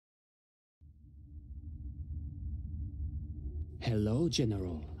Hello,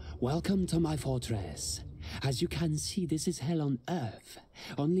 General. Welcome to my fortress. As you can see, this is hell on earth.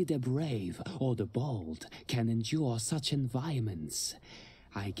 Only the brave or the bold can endure such environments.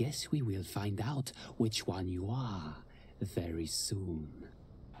 I guess we will find out which one you are very soon.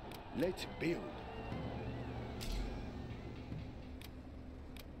 Let's build.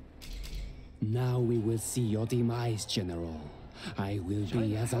 Now we will see your demise, General. I will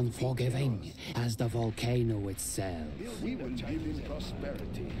be as unforgiving as the volcano itself. We will live in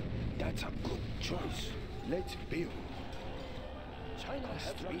prosperity. That's a good choice. Let's build. China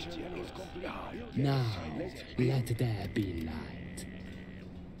construction is complete. Now, let there be light.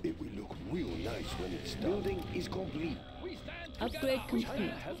 It will look real nice when it's done. Building is complete. Upgrade complete.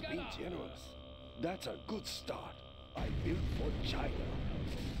 China has been generous. That's a good start. I built for China.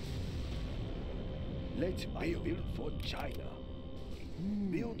 Let's build for China.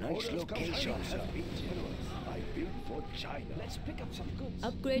 Build nice locations. I built for China. Let's pick up some goods.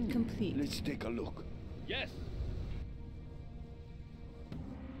 Upgrade complete. Let's take a look. Yes.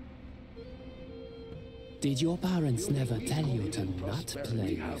 Did your parents never tell you to not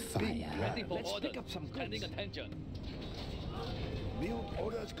play with fire? Ready for Let's orders. pick up some goods. Standing attention. Build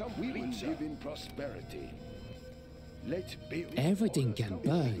orders complete. We will live in prosperity. Let's build. Everything can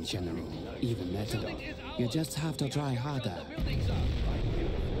burn, General, even metal. You just have to try harder. The buildings are. I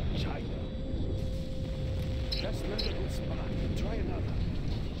built for China. Just another good spot. Try another.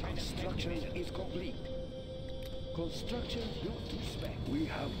 Construction is complete. Construction built to spec. We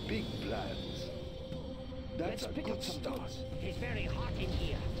have big plans. That's a good start. It's very hot in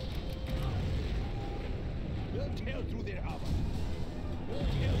here. We'll tear through their armor. We'll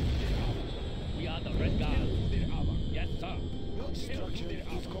tear through their armor. We are the Red Guard. Their armor. Yes, sir. Construction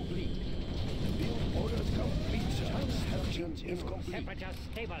is complete. Build orders complete, sir. Construction is complete. Temperature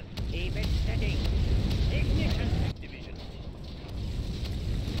stable. Even steady. Ignition. Division.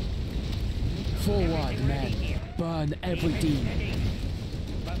 Forward, men. Burn everything.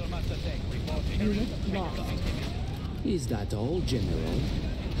 Battlemaster tank reporting. Unit lost. Is that all, General?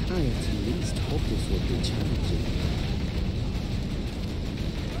 I at least hope this would be challenging.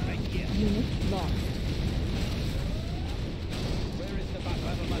 Right here. Unit lost. Where is the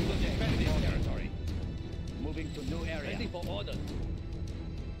battlemaster tank? Defend this territory. Moving to new area. Ready for orders.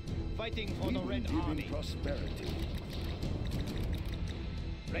 Fighting for We the will Red live in Army. prosperity.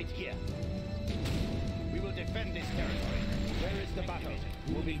 Right here. We will defend this territory. Where is the battle?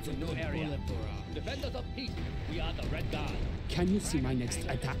 Moving to new area. Defenders of peace. We are the Red Guard. Can you see my next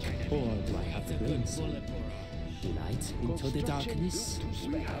attack? Or do I have to bring some light into the darkness? Built to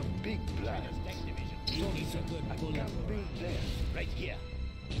spec. We have big plans. Tank division. I can build there. Right here.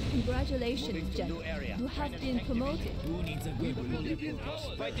 Congratulations, General. You have been promoted. We will live in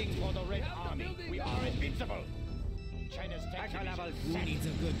prosperity. Fighting for the Red Army. We are invincible. China's tank Battle level division.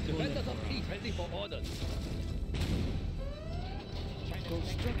 set. Defenders of peace. Ready for orders.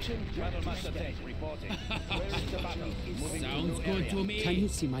 Construction Battlemaster tank reporting. Where is the battle? Moving Sounds to new good area. to me. Can you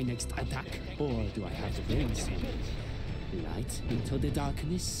see my next attack? Or do I have to bring some light into the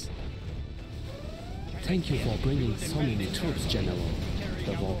darkness? Thank you for bringing so many troops, General.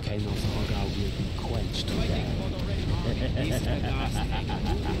 The volcano's hunger will be quenched today. This the last thing.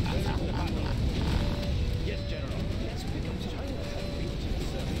 Yes, General. Let's pick up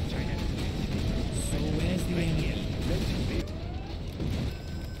China. So where's the enemy? Let's build.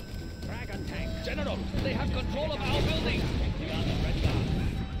 Dragon tank. General, they have control of our building. We are the Red Guard.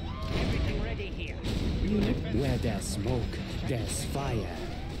 Everything ready here. Where there's smoke, there's fire.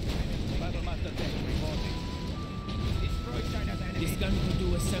 Battlemaster tank reporting. Destroy China's enemy. This gun could do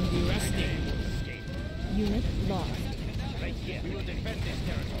with some de-rusting. Escape. Unit lost. Right here. We will defend this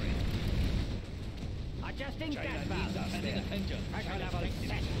territory. Adjusting China gas needs us. valve. Standing attention. Battle level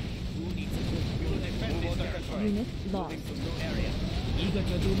set. Who needs a good We will defend this territory. Unit lost. Moving to new area. Eager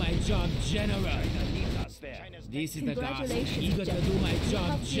to do my job, General. China needs us there. This is the gas. Congratulations, Eager to General. do my You job,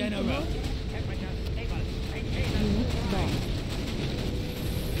 have been General. promoted. Temperature stable. Maintain a Unit smooth lost. ride.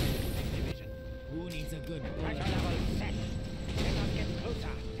 Division. Who needs a good Battle bullet? level set. Let us get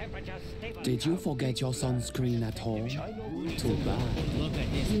closer. Temperature stable. Did you forget your sunscreen at home? Too bad. Look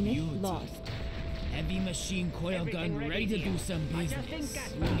at this Unit beauty. lost. Heavy machine coil Everything gun ready ready to here. do some Adjusting business.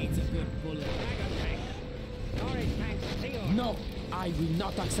 gas Who valve. needs a good bullet? Dragon tank. Storage tanks sealed. No, I will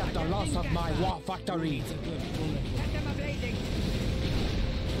not accept the loss of my war Who factory. needs a good bullet? Set them ablazing.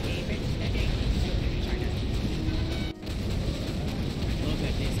 Keep it steady. China. Look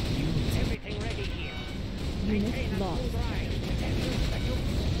at this beauty. Everything ready here. Unit Maintain a lost. smooth ride.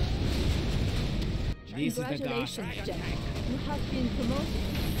 This is the gas. Congratulations, General. You have been promoted.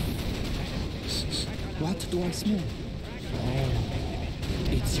 What do I smell?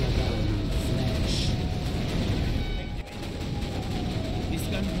 It's your burning flesh. This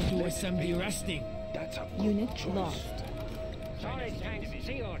gun could do with some derusting. That's a good Unit choice. lost. Storage tanks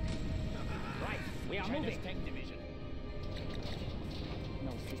secured. Right, we are moving. Tank division.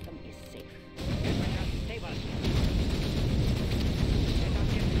 No system is safe. Temperature stable. Let us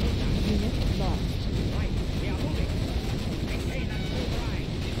get closer. Unit lost. Right, we are moving. Maintain that full line.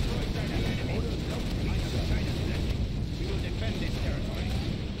 Destroy China's enemy. China's landing. We will defend this territory.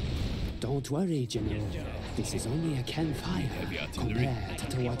 Don't worry, General. This is only a campfire compared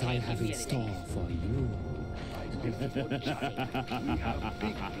to what I have in store for you.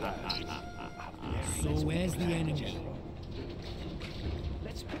 So where's the enemy?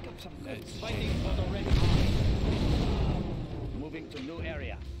 Let's pick up some goods. Fighting for the Red Army. Moving to new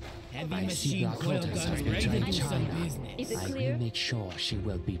area. Heavy I see machine coil Black guns has ready to betrayed do some China. business. Is it I clear? will make sure she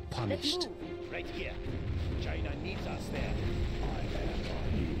will be Let's punished. move. Right here. China needs us there.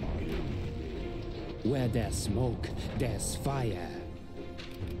 Where there's smoke, there's fire.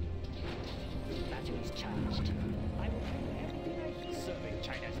 Batteries charged. I will do everything I can. Serving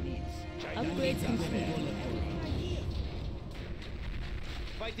China's needs. China Upgrade needs us complete. there.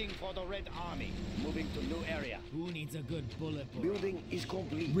 Fighting for the Red Army. Moving to new area. Who needs a good bullet? Building is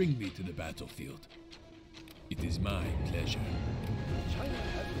complete. Bring me to the battlefield. It is my pleasure. China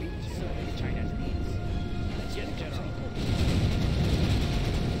has been Serving China's needs. Yes, General.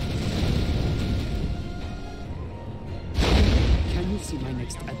 Can you see my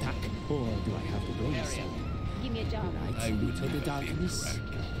next attack? Or do I have to go some? Give me a job. Right I will into the give a big darkness? crack.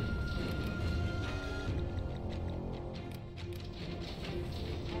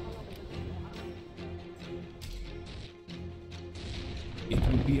 It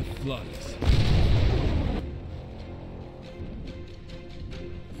will be a flawless.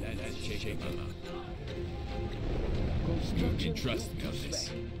 Let's shake mama. You can trust me on this.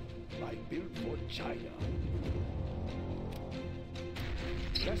 I built for China.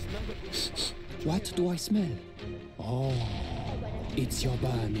 Let's never be What do I smell? Oh, it's your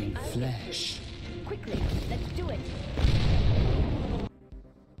burning flesh. Quickly, let's do it.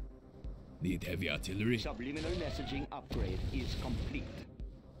 Need heavy artillery? Subliminal messaging upgrade is complete.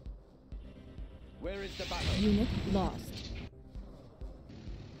 Where is the battle? Unit lost.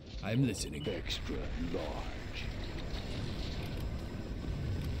 I'm listening. extra large.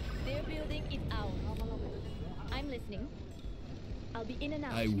 Their building is out. I'm listening. I'll be in and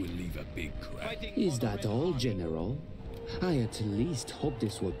out. I will leave a big crack. Fighting Is for the that Red all, Army. General? I at least hope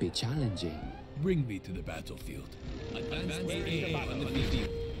this would be challenging. Bring me to the battlefield. Advance Where is the battle?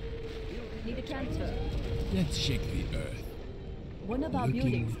 Need a transfer. Let's shake the earth. One of our Looking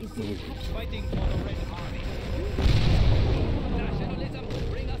buildings is being forward. captured. Fighting for the Red Army. Nationalism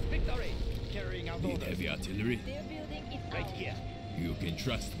will bring us victory. Carrying out Need orders. heavy artillery? Their building is Right out. here. You can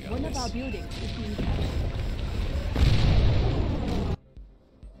trust me on One of our this. buildings is being captured.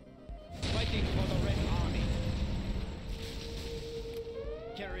 Fighting for the Red Army.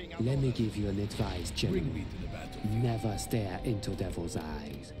 Carrying out Let me orders. give you an advice, General. Bring me to the battlefield. Never stare into devil's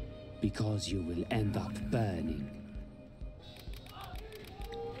eyes, because you will end up burning.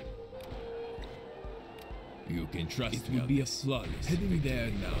 You can trust me on be this. A flawless. Heading there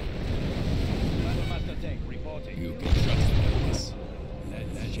now. Battlemaster tank reporting. You can trust me on this.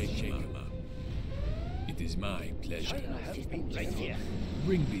 Let's shake mama. It is my pleasure. China has been Right here.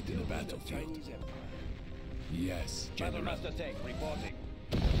 Bring me to the battlefield. Chinese Empire. Yes, General. Battlemaster tank reporting.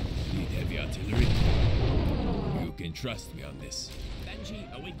 Need heavy artillery? You can trust me on this. Banshee,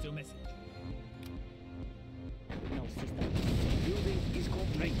 await your message. No system. Building is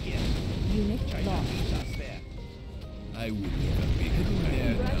complete. Right here. Unit China lost. needs us there. I will leave a big heading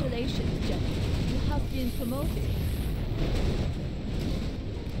there now. Congratulations, General. You have been promoted.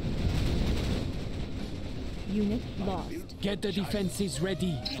 Unit lost. Get the defenses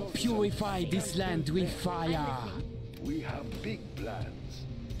ready. Purify this land with fire. We have big plans.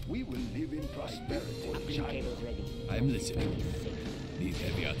 We will live in prosperity. Blue China. cables ready. I'm listening. Need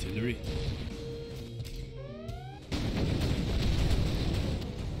heavy artillery?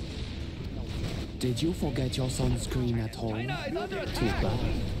 Did you forget your sunscreen at home? China is under Too attack. bad.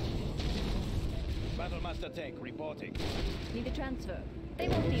 Battlemaster tank reporting. Need a transfer. They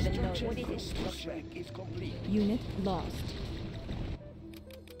won't even know what it is. Construction is complete. Unit lost.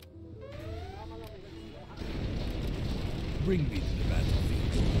 Bring me to the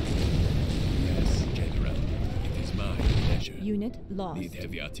battlefield. Yes, General. It is my pleasure. Unit lost. Need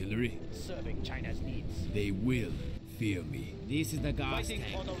heavy artillery? Serving China's needs. They will fear me. This is the gas Fighting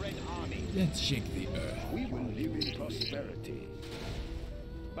for tank. the Red Army. Let's shake the earth. We will live in prosperity.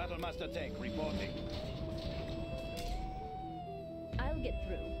 Battlemaster tank reporting. get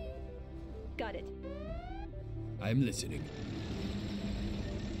through. Got it. I'm listening.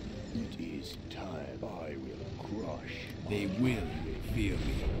 It is time. I will crush. They will fear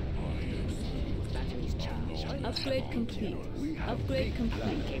me. Batteries charged. Upgrade complete. We have Upgrade big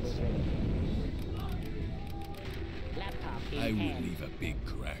complete. Cables ready. Laptop in I will hand. leave a big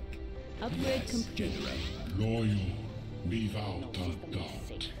crack. Upgrade Yes, complete. General. Loyal without No a system is doubt.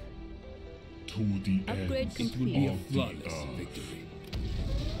 safe. To the Upgrade ends It will be a of the flawless earth. victory.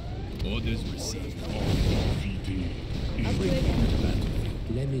 Orders received. Defeated is Upgrade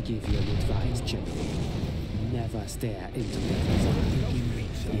complete. Let me give you an advice, General. Never stare into the fire,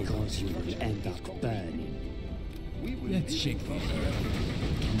 because you will end up burning. We will Let's shake the earth.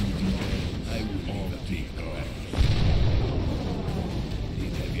 I will leave a big crack.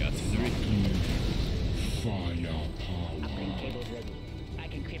 Need heavy artillery. firepower. Upgrade cables ready. I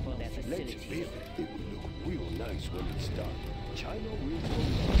can cripple their Let's facilities. build. It will look real nice when it's done. China will go.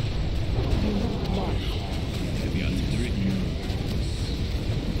 Need heavy artillery.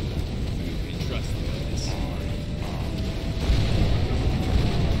 You can trust me on this.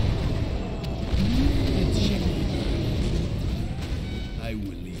 Let's shake the earth. I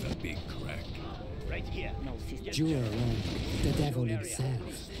will leave a big crack. Right here. No system. Jurong, the devil himself,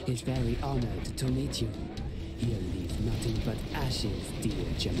 is very honored to meet you. He'll leave nothing but ashes, dear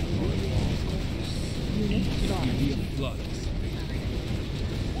General. Unit It will lost. be a flawless victory.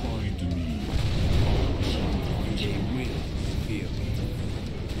 Find me. They will fear me.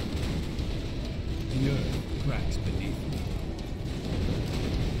 The earth cracks beneath me.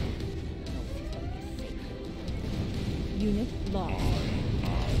 No system is safe. Unit lost.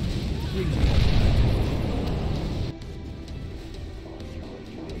 Bring me up.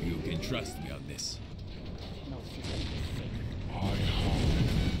 You can trust me on this. No system is safe. I have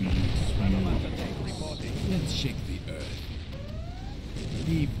the experience. Let's shake the earth.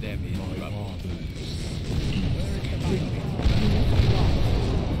 Leave them in My rubble. father's Bring me Unit lost.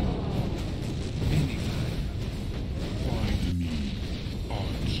 anytime. find me.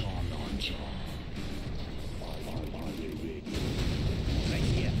 Archalacha. Right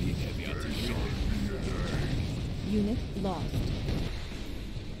here. Need heavy artillery. Unit lost.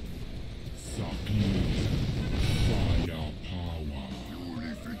 Sapir. Firepower.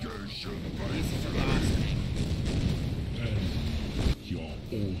 Unification. This is the last thing. And your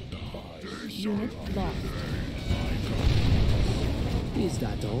order. Unit lost. Is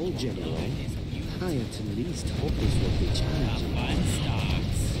that all, General? I at least hope this will be challenging. Fun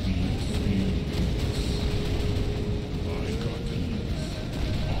starts.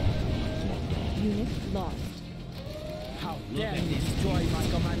 Unit lost. How dare you destroy my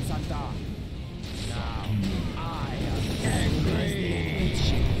command center? Now, I am angry. Let's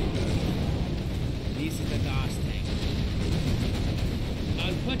shake the earth. This is the gas tank.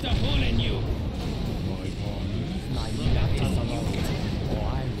 I'll put a hole in you. My father's My laptop alone, or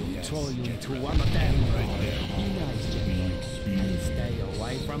I will throw you into one of them. Nice, General. experience. Stay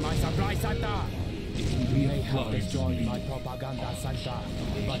away from my supply center. You may have flawless destroyed my propaganda center,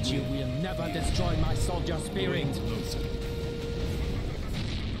 but you will never destroy my soldier spirit.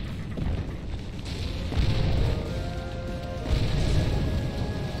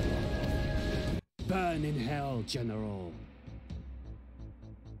 Burn in hell, General.